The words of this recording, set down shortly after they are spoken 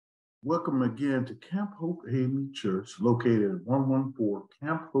Welcome again to Camp Hope AME Church, located at 114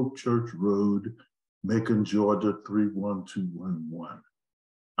 Camp Hope Church Road, Macon, Georgia, 31211.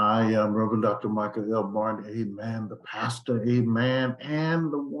 I am Reverend Dr. Michael L. Martin, amen, the pastor, amen,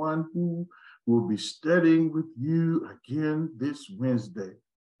 and the one who will be studying with you again this Wednesday,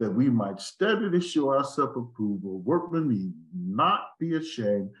 that we might study to show ourselves approval, workmen need not be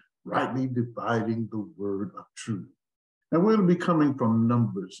ashamed, rightly dividing the word of truth. And we're going to be coming from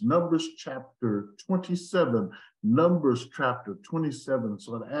Numbers chapter 27, Numbers chapter 27.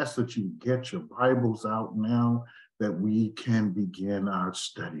 So I ask that you get your Bibles out now that we can begin our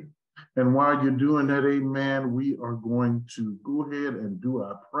study. And while you're doing that, amen, we are going to go ahead and do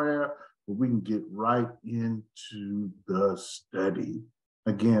our prayer, but we can get right into the study.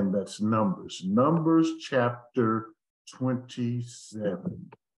 Again, that's Numbers chapter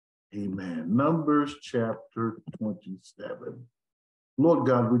 27. Amen. Numbers chapter 27. Lord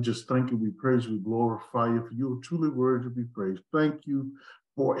God, we just thank you, we praise, we glorify you, for you are truly worthy to be praised. Thank you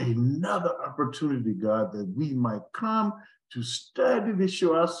for another opportunity, God, that we might come to study to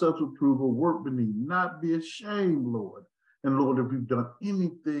show ourselves approval, work beneath, not be ashamed, Lord. And Lord, if we've done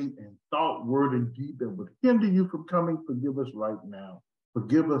anything in thought, word, and deed that would hinder you from coming, forgive us right now.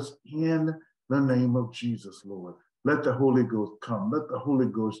 Forgive us in the name of Jesus, Lord. Let the Holy Ghost come. Let the Holy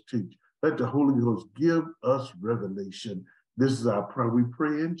Ghost teach. Let the Holy Ghost give us revelation. This is our prayer. We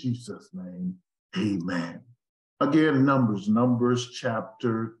pray in Jesus' name. Amen. Again, Numbers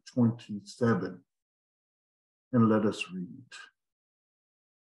chapter 27. And let us read.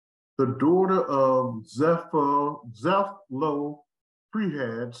 The daughter of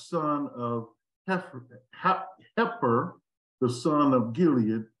Zephlo-Prehad, son of Hepher, the son of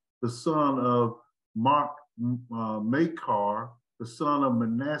Gilead, the son of Makar, the son of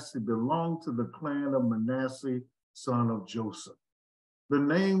Manasseh, belonged to the clan of Manasseh, son of Joseph. The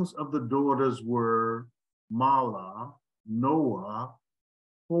names of the daughters were Mahlah, Noah,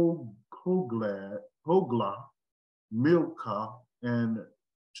 Hoglah, Milcah, and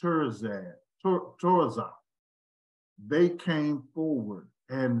Tirzah. They came forward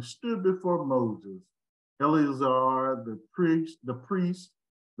and stood before Moses. Eleazar, the priest,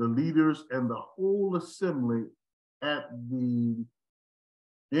 the leaders, and the whole assembly at the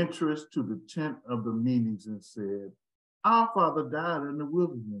entrance to the tent of the meetings, and said, our father died in the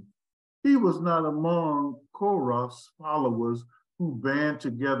wilderness. He was not among Korah's followers who band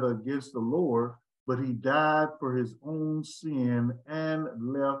together against the Lord, but he died for his own sin and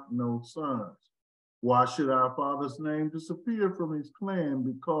left no sons. Why should our father's name disappear from his clan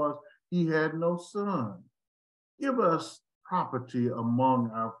because he had no son? Give us property among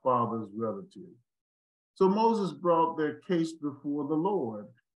our father's relatives. So Moses brought their case before the Lord,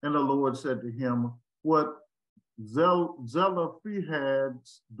 and the Lord said to him, what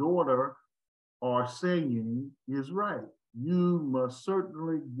Zelophehad's daughter are saying is right. You must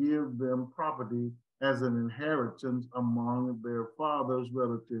certainly give them property as an inheritance among their father's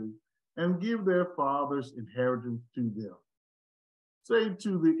relatives, and give their father's inheritance to them. Say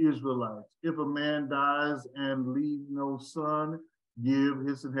to the Israelites, if a man dies and leaves no son, give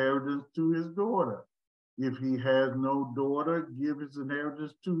his inheritance to his daughter. If he has no daughter, give his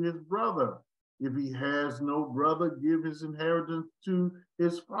inheritance to his brother. If he has no brother, give his inheritance to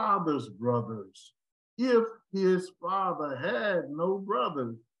his father's brothers. If his father had no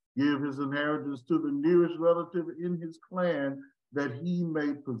brothers, give his inheritance to the nearest relative in his clan, that he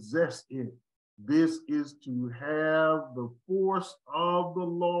may possess it. This is to have the force of the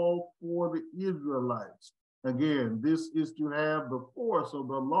law for the Israelites. Again, this is to have the force of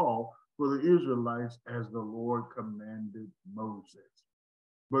the law for the Israelites as the Lord commanded Moses.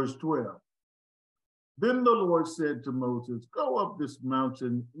 Verse 12. Then the Lord said to Moses, go up this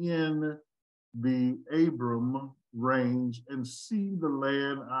mountain in the Abram range and see the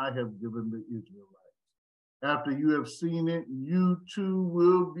land I have given the Israelites. After you have seen it, you too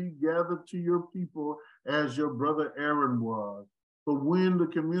will be gathered to your people as your brother Aaron was. But when the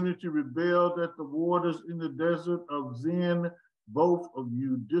community rebelled at the waters in the desert of Zin, both of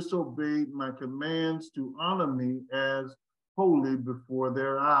you disobeyed my commands to honor me as holy before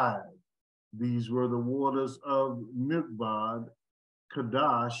their eyes. These were the waters of Mikbad,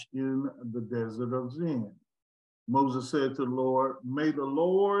 Kadesh in the desert of Zin. Moses said to the Lord, may the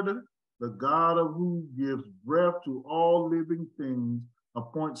Lord, the God of who gives breath to all living things,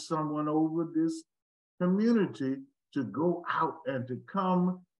 appoint someone over this community to go out and to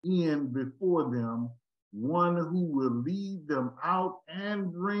come in before them, one who will lead them out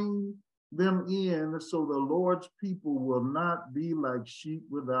and bring them in, so the Lord's people will not be like sheep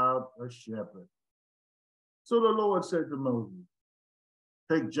without a shepherd. So the Lord said to Moses,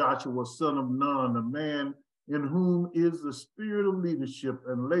 Take Joshua, son of Nun, a man in whom is the spirit of leadership,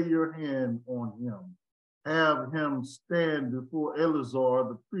 and lay your hand on him. Have him stand before Eleazar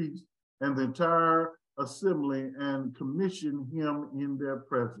the priest and the entire assembly, and commission him in their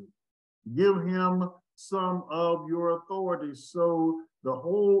presence. Give him some of your authority so the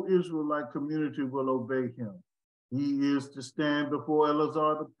whole Israelite community will obey him. He is to stand before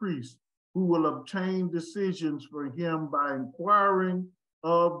Eleazar the priest, who will obtain decisions for him by inquiring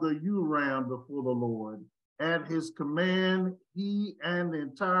of the Urim before the Lord. At his command, he and the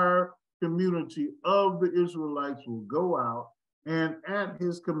entire community of the Israelites will go out, and at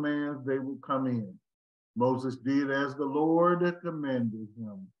his commands they will come in. Moses did as the Lord commanded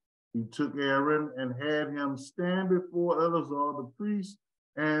him. He took Aaron and had him stand before Eleazar the priest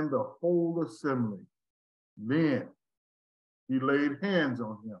and the whole assembly. Then he laid hands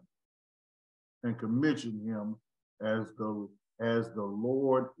on him and commissioned him as the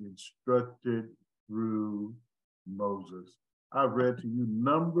Lord instructed through Moses. I read to you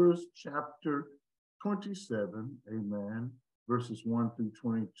Numbers chapter 27, amen, verses 1 through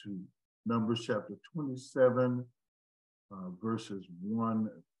 22. Numbers chapter 27, verses 1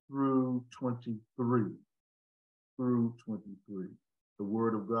 through 23. The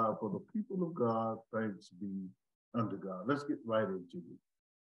word of God for the people of God, thanks be unto God. Let's get right into it.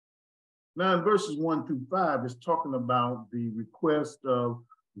 Now in verses 1 through 5, it's talking about the request of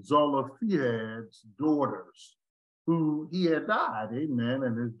Zelophehad's daughters, who he had died, amen,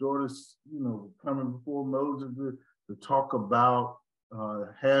 and his daughters, coming before Moses to talk about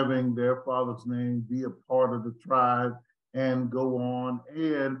having their father's name be a part of the tribe and go on,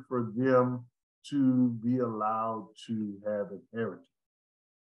 and for them to be allowed to have inheritance.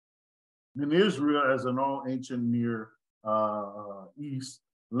 In Israel, as in all ancient Near East,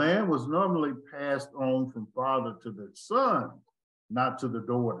 land was normally passed on from father to the son, not to the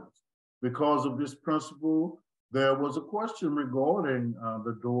daughters. Because of this principle, there was a question regarding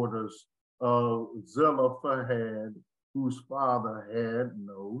the daughters of Zelophehad, whose father had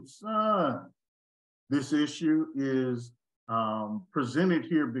no son. This issue is presented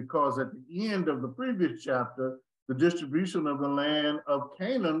here because at the end of the previous chapter, the distribution of the land of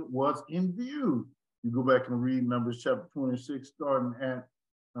Canaan was in view. You go back and read Numbers chapter 26, starting at,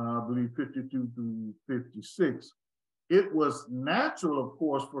 I believe, 52 through 56. It was natural, of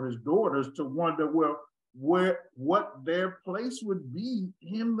course, for his daughters to wonder, what their place would be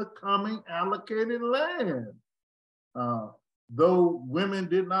in the coming allocated land. Though women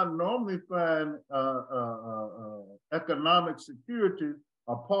did not normally find economic security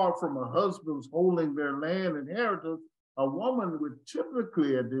apart from a husband's holding their land inheritance, a woman would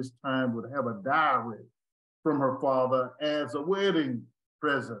typically at this time would have a dowry from her father as a wedding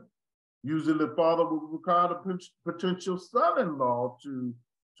present. Usually the father would require the potential son-in-law to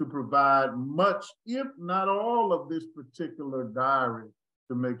provide much, if not all, of this particular dowry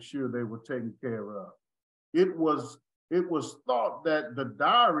to make sure they were taken care of. It was thought that the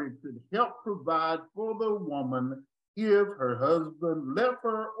dowry could help provide for the woman if her husband left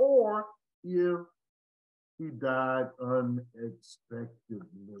her or if he died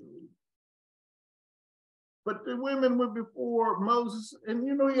unexpectedly. But the women were before Moses, and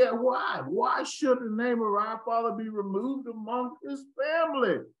why? Why should the name of our father be removed among his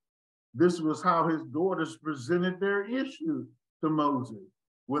family? This was how his daughters presented their issue to Moses.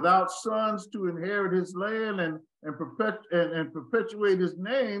 Without sons to inherit his land and perpetuate his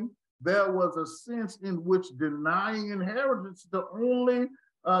name, there was a sense in which denying inheritance to only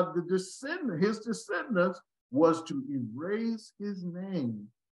his descendants was to erase his name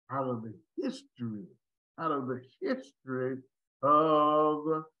out of the history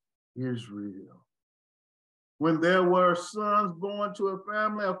of Israel. When there were sons born to a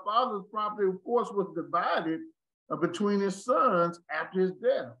family, a father's property, of course, was divided between his sons after his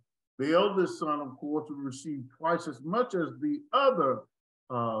death. The eldest son, of course, would receive twice as much as the other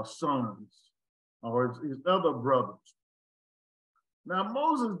sons or his other brothers. Now,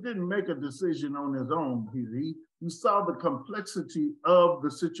 Moses didn't make a decision on his own. He saw the complexity of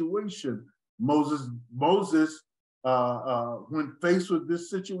the situation. Moses, when faced with this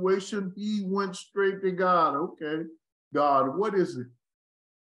situation, he went straight to God. Okay, God, what is it?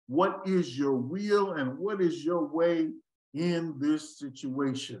 What is your will and what is your way in this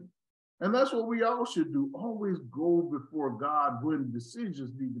situation? And that's what we all should do. Always go before God when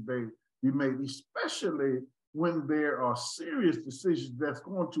decisions need to be made, especially when there are serious decisions that's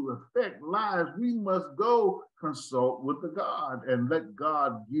going to affect lives. We must go consult with the God and let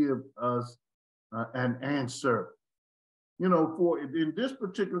God give us an answer. In this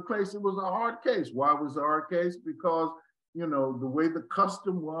particular case, it was a hard case. Why was it a hard case? Because you know, the way the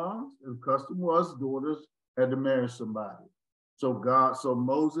custom was daughters had to marry somebody. So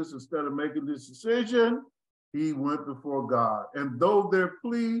Moses, instead of making this decision, he went before God. And though their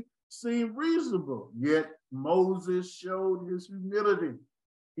plea seemed reasonable, yet Moses showed his humility.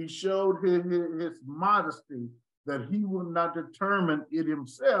 He showed his modesty, that he would not determine it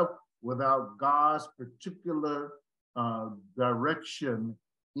himself without God's particular direction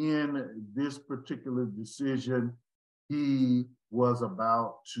in this particular decision he was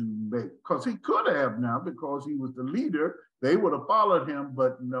about to make. Because he could have now, because he was the leader, they would have followed him,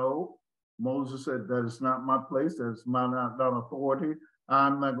 but no, Moses said, that is not my place, that is my not authority.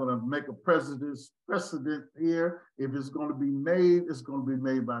 I'm not going to make a precedent here. If it's going to be made, it's going to be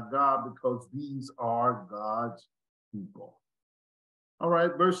made by God, because these are God's people. All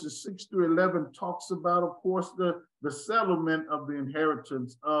right, verses 6 through 11 talks about, of course, the settlement of the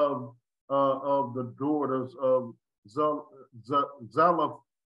inheritance of the daughters of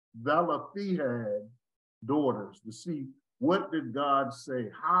Zelophehad daughters, to see what did God say?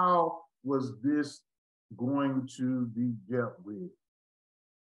 How was this going to be dealt with?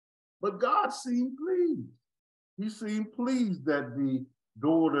 But God seemed pleased. He seemed pleased that the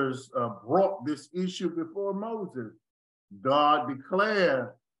daughters brought this issue before Moses. God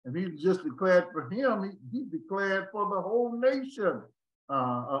declared, and he just declared for him, he declared for the whole nation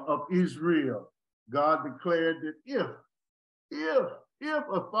of Israel. God declared that if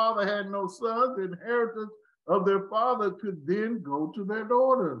a father had no sons, the inheritance of their father could then go to their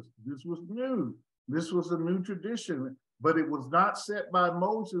daughters. This was new. This was a new tradition, but it was not set by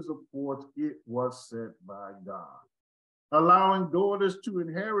Moses, of course, it was set by God. Allowing daughters to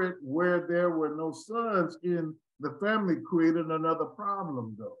inherit where there were no sons in the family created another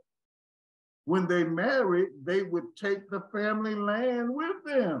problem, though. When they married, they would take the family land with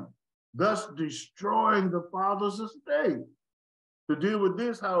them, thus destroying the father's estate. To deal with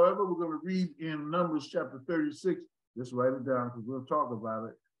this, however, we're going to read in Numbers chapter 36. Just write it down because we'll talk about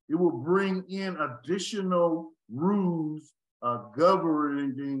it. It will bring in additional rules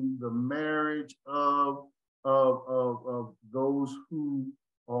governing the marriage of those who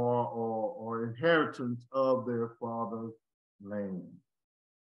are inheritance of their father's land.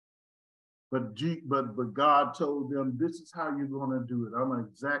 But God told them, this is how you're going to do it. I'm going to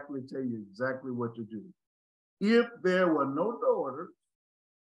exactly tell you exactly what to do. If there were no daughters,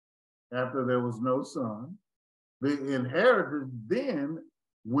 after there was no son, the inheritance then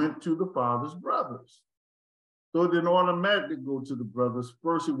went to the father's brothers. So it didn't automatically go to the brothers.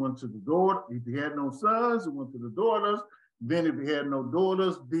 First, it went to the daughter. If he had no sons, it went to the daughters. Then if he had no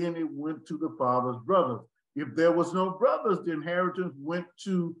daughters, then it went to the father's brothers. If there was no brothers, the inheritance went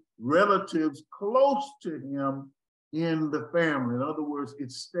to relatives close to him in the family. In other words,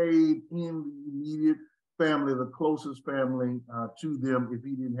 it stayed in the immediate family, the closest family to them, if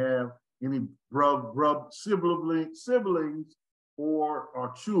he didn't have any siblings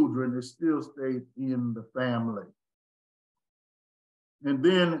or children, it still stayed in the family. And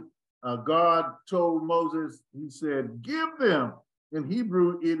then God told Moses, he said, give them. In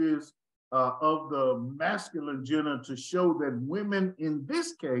Hebrew, it is of the masculine gender to show that women in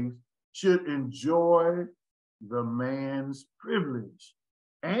this case should enjoy the man's privilege,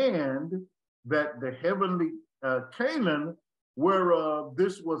 and that the heavenly Canaan, whereof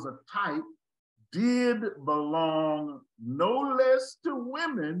this was a type, did belong no less to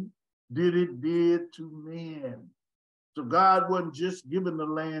women than it did to men. So God wasn't just giving the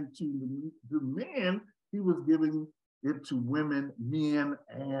land to men, he was giving it to women, men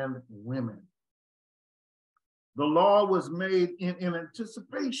and women. The law was made in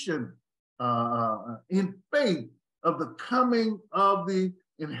anticipation, in faith of the coming of the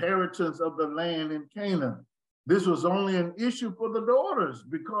inheritance of the land in Canaan. This was only an issue for the daughters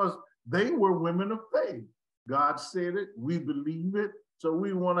because they were women of faith. God said it, we believe it, so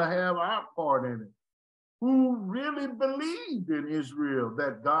we want to have our part in it. Who really believed in Israel,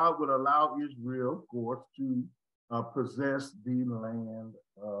 that God would allow Israel, of course, to possess the land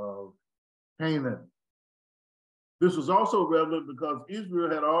of Canaan. This was also relevant because Israel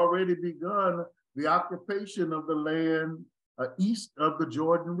had already begun the occupation of the land east of the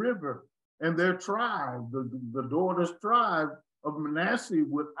Jordan River. And their tribe, the daughters' tribe of Manasseh,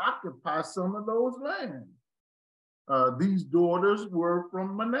 would occupy some of those lands. These daughters were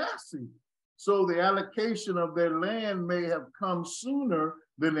from Manasseh. So the allocation of their land may have come sooner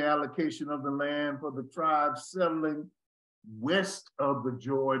than the allocation of the land for the tribes settling west of the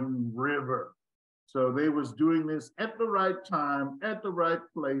Jordan River. So they was doing this at the right time, at the right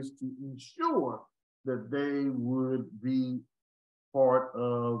place to ensure that they would be part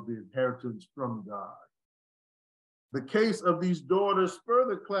of the inheritance from God. The case of these daughters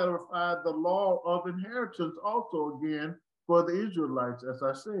further clarified the law of inheritance also again for the Israelites, as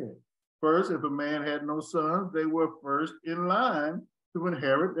I said. First, if a man had no sons, they were first in line to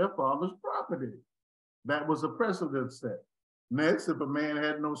inherit their father's property. That was a precedent set. Next, if a man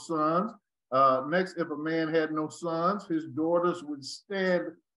had no sons, his daughters would stand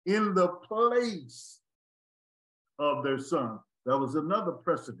in the place of their son. That was another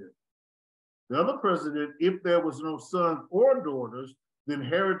precedent. The other precedent, if there was no sons or daughters, the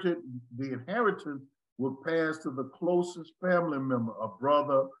inheritance would pass to the closest family member, a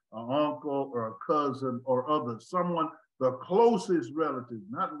brother, an uncle, or a cousin, or other, someone, the closest relative,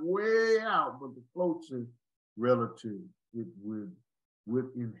 not way out, but the closest relative. It would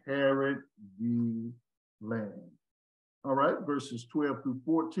inherit the land. All right, verses 12 through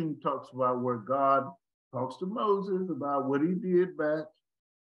 14 talks about where God talks to Moses about what he did back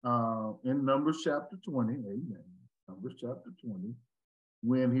in Numbers chapter 20, amen. Numbers chapter 20,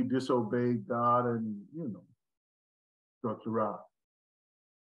 when he disobeyed God and, struck the rock.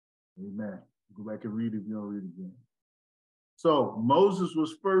 Amen. Go back and read it if you don't read it again. So Moses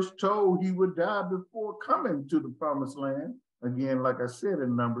was first told he would die before coming to the promised land. Again, like I said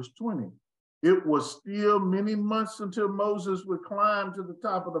in Numbers 20. It was still many months until Moses would climb to the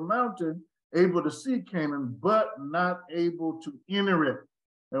top of the mountain, able to see Canaan, but not able to enter it.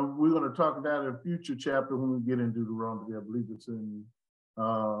 And we're going to talk about it in a future chapter when we get into Deuteronomy. I believe it's in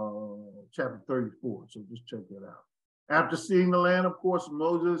chapter 34. So just check that out. After seeing the land, of course,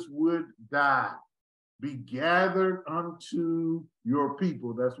 Moses would die. Be gathered unto your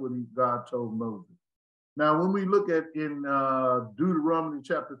people. That's what God told Moses. Now, when we look at in Deuteronomy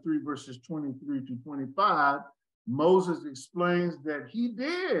chapter 3, verses 23 to 25, Moses explains that he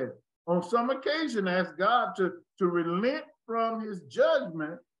did on some occasion ask God to relent from his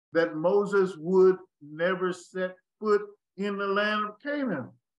judgment that Moses would never set foot in the land of Canaan.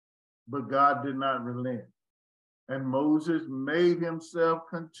 But God did not relent. And Moses made himself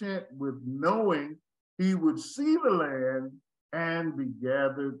content with knowing he would see the land and be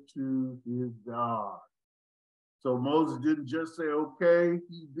gathered to his God. So Moses didn't just say, okay,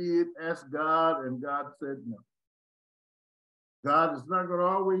 he did ask God, and God said no. God is not going to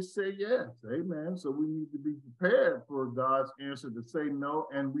always say yes, amen. So we need to be prepared for God's answer to say no,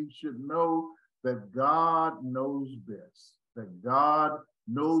 and we should know that God knows best, that God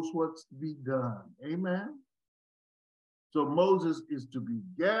knows what's to be done, amen. So Moses is to be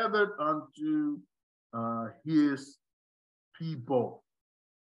gathered unto his people.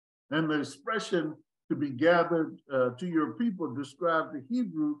 And the expression to be gathered to your people describes the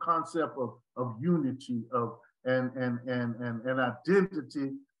Hebrew concept of unity, of and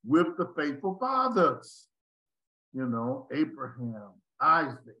identity with the faithful fathers. Abraham,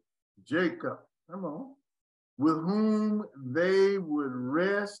 Isaac, Jacob, come on, with whom they would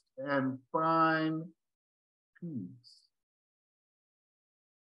rest and find peace.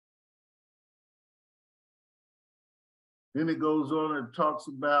 Then it goes on and talks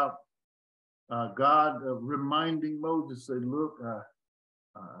about God reminding Moses, say, look,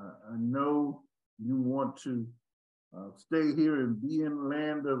 I know you want to stay here and be in the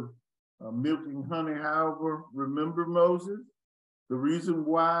land of milk and honey. However, remember, Moses, the reason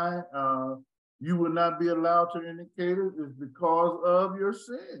why you will not be allowed to indicate it is because of your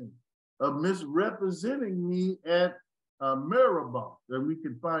sin of misrepresenting me at Meribah. And we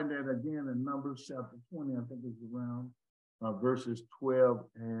can find that again in Numbers chapter 20, I think it's around verses 12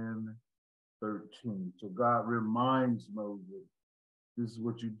 and 13. So God reminds Moses, this is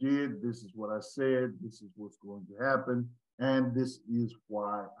what you did, this is what I said, this is what's going to happen, and this is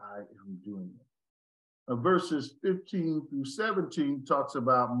why I am doing it. Verses 15 through 17 talks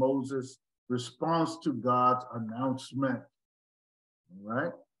about Moses' response to God's announcement. All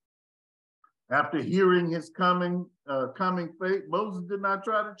right. After hearing his coming fate, Moses did not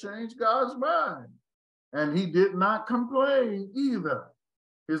try to change God's mind. And he did not complain either.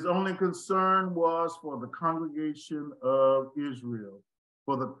 His only concern was for the congregation of Israel,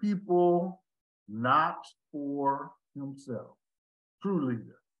 for the people, not for himself. True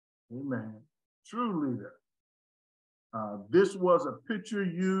leader. Amen. True leader. This was a picture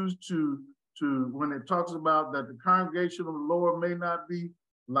used to when it talks about that the congregation of the Lord may not be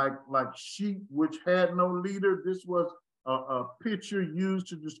like sheep which had no leader. This was a picture used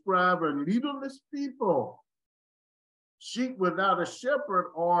to describe a leaderless people. Sheep without a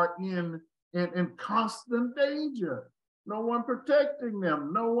shepherd are in constant danger. No one protecting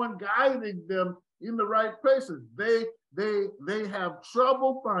them, no one guiding them in the right places. They have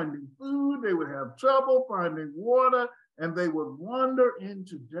trouble finding food, they would have trouble finding water, and they would wander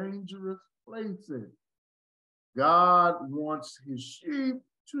into dangerous places. God wants his sheep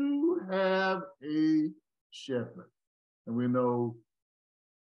to have a shepherd. And we know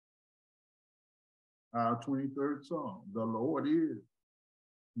our 23rd Psalm, the Lord is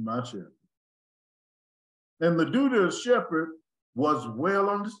my shepherd. And the duty of shepherd was well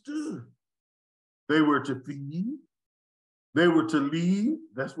understood. They were to feed, they were to lead,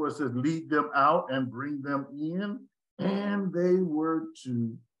 that's what it says, lead them out and bring them in, and they were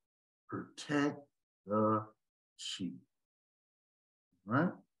to protect the sheep,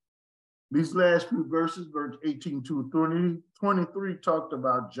 right? These last few verses, verse 18 to 23, talked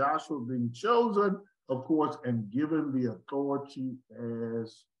about Joshua being chosen, of course, and given the authority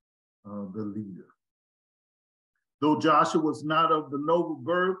as the leader. Though Joshua was not of the noble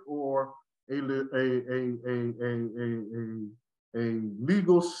birth or a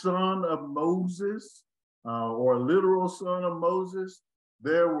legal son of Moses or a literal son of Moses,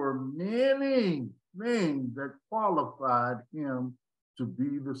 there were many things that qualified him to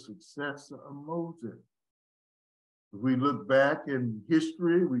be the successor of Moses. If we look back in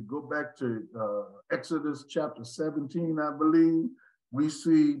history, we go back to Exodus chapter 17, I believe, we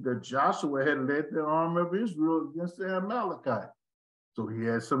see that Joshua had led the army of Israel against the Amalekites. So he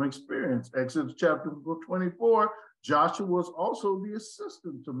had some experience. Exodus chapter 24, Joshua was also the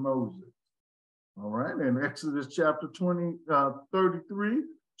assistant to Moses. All right, in Exodus chapter 33,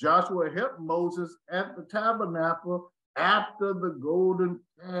 Joshua helped Moses at the tabernacle after the golden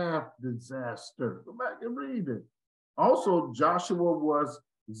calf disaster. Go back and read it. Also, Joshua was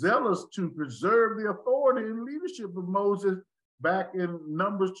zealous to preserve the authority and leadership of Moses back in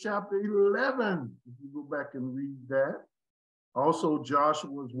Numbers chapter 11. If you go back and read that. Also,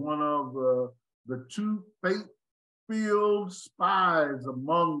 Joshua was one of the two faith-filled spies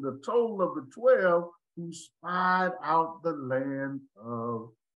among the total of the 12 who spied out the land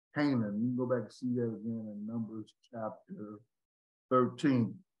of Canaan. You can go back and see that again in Numbers chapter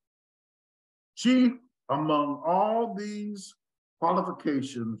 13. Chief among all these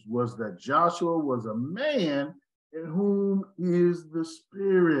qualifications was that Joshua was a man in whom is the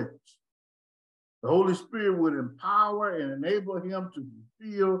Spirit. The Holy Spirit would empower and enable him to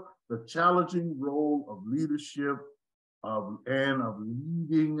fulfill the challenging role of leadership and of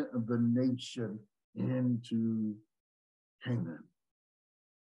leading the nation into Canaan.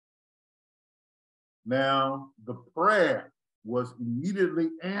 Now, the prayer was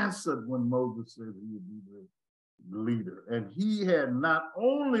immediately answered when Moses said he would be the leader. And he had not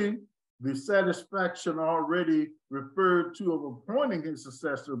only the satisfaction already referred to of appointing his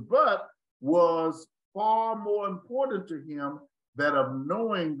successor, but was far more important to him that of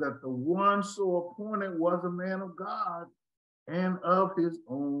knowing that the one so appointed was a man of God and of his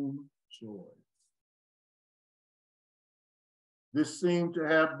own choice. This seemed to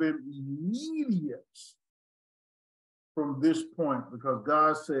have been immediate from this point, because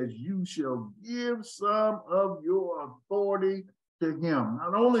God says, you shall give some of your authority to him.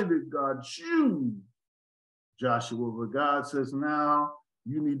 Not only did God choose Joshua, but God says, now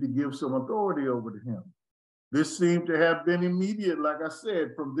you need to give some authority over to him. This seemed to have been immediate. Like I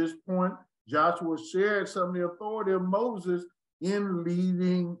said, from this point, Joshua shared some of the authority of Moses in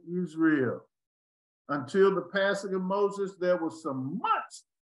leading Israel. Until the passing of Moses, there was some months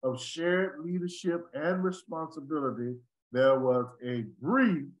of shared leadership and responsibility. There was a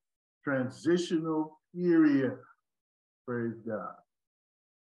brief transitional period. Praise God.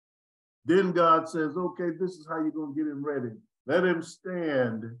 Then God says, okay, this is how you're going to get him ready. Let him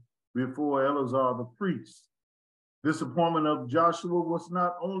stand before Eleazar the priest. This appointment of Joshua was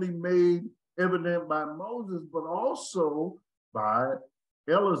not only made evident by Moses, but also by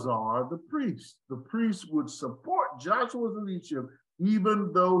Eleazar the priest. The priest would support Joshua's leadership,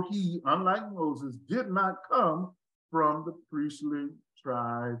 even though he, unlike Moses, did not come from the priestly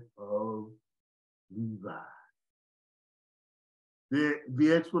tribe of Levi.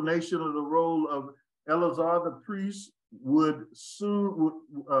 The explanation of the role of Eleazar the priest would soon,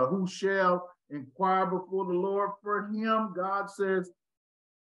 who shall inquire before the Lord for him. God says,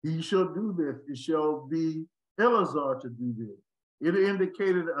 he shall do this. It shall be Eleazar to do this. It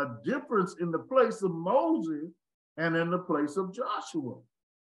indicated a difference in the place of Moses and in the place of Joshua.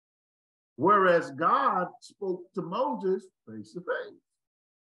 Whereas God spoke to Moses face to face.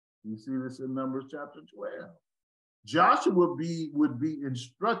 You see this in Numbers chapter 12. Joshua would be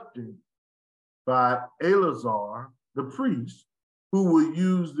instructed by Eleazar, the priest, who would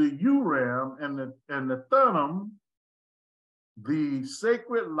use the Urim and the Thummim, the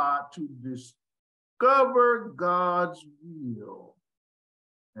sacred lot, to discover God's will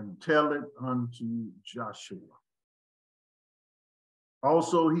and tell it unto Joshua.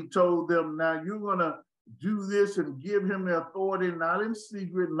 Also, he told them, now you're going to do this and give him the authority, not in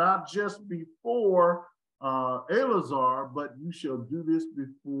secret, not just before Eleazar, but you shall do this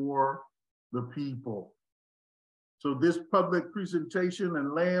before the people. So this public presentation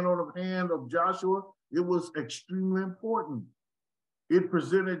and laying on of hand of Joshua, it was extremely important. It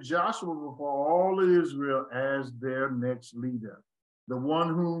presented Joshua before all of Israel as their next leader, the one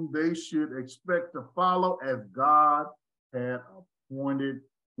whom they should expect to follow as God had appointed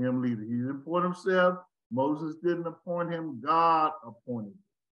him leader. He didn't appoint himself. Moses didn't appoint him. God appointed him.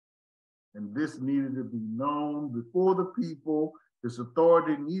 And this needed to be known before the people. This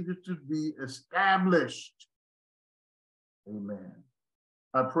authority needed to be established. Amen.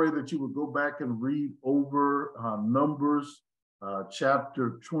 I pray that you would go back and read over Numbers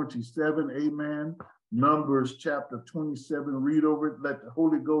chapter 27. Amen. Numbers chapter 27. Read over it. Let the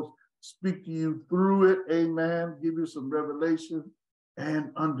Holy Ghost speak to you through it. Amen. Give you some revelation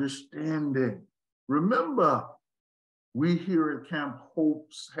and understanding. Remember, we here at Camp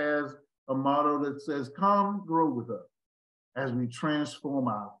Hopes has a motto that says, come grow with us as we transform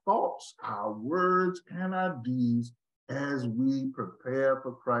our thoughts, our words, and our deeds as we prepare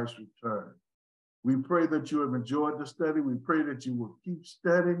for Christ's return. We pray that you have enjoyed the study. We pray that you will keep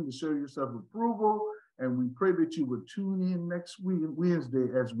studying to show yourself approval. And we pray that you would tune in next week, Wednesday,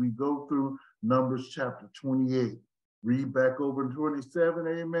 as we go through Numbers chapter 28. Read back over 27,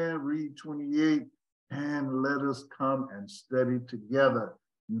 amen. Read 28, and let us come and study together,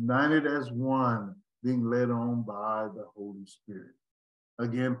 united as one, being led on by the Holy Spirit.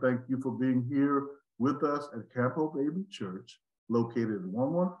 Again, thank you for being here with us at Camp Hope Baby Church, located at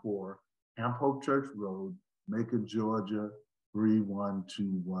 114 Camp Hope Church Road, Macon, Georgia,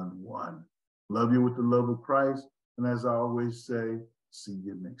 31211. Love you with the love of Christ. And as I always say, see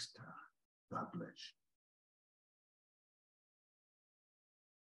you next time. God bless you.